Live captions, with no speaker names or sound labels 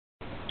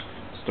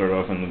Start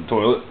off in the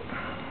toilet.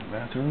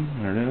 Bathroom,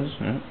 there it is.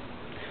 Yeah.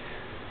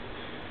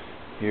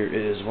 Here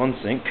is one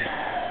sink.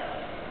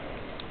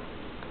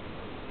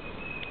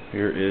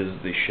 Here is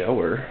the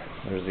shower.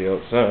 There's the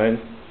outside.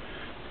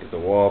 Get the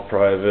wall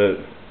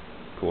private.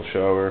 Cool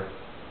shower.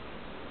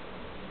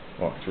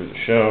 Walk through the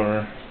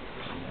shower.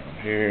 Down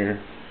here.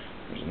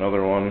 There's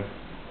another one.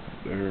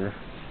 There.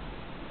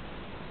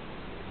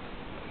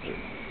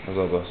 There's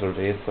all the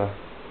cerveza.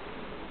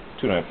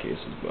 2.5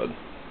 cases, bud.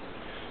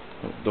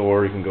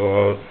 Door, you can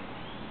go out.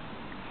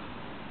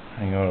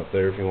 Hang out up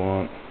there if you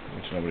want,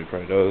 which nobody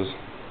probably does.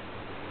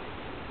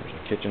 There's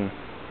a kitchen.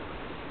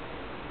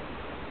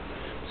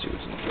 Let's see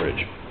what's in the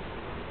fridge.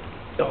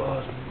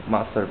 Oh,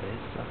 más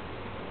cerveza.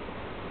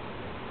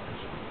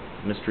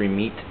 Mystery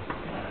meat.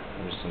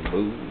 There's some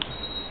booze.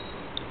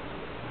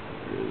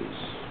 There's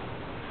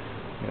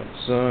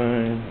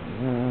outside.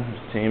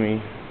 There's Tammy.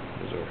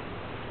 There's our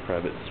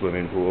private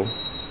swimming pool.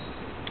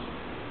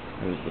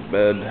 There's the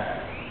bed.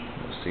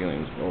 The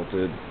ceiling's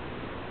bolted.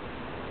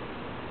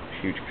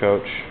 Huge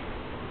couch.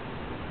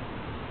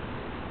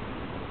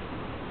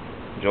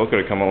 Jill could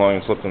have come along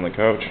and slept on the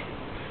couch.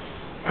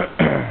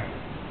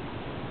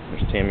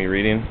 There's Tammy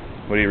reading.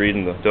 What are you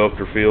reading? The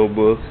Dr. Field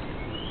book?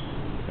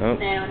 Oh,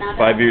 No, not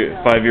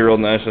five-year-old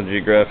National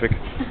Geographic.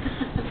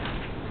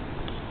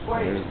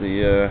 There's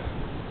the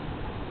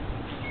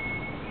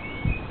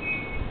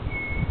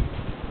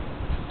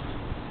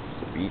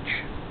beach.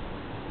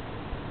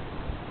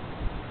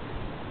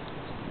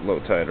 It's low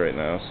tide right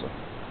now, so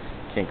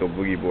can't go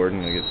boogie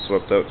boarding. I get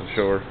swept out to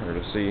shore or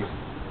to sea.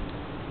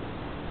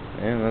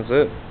 And that's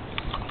it.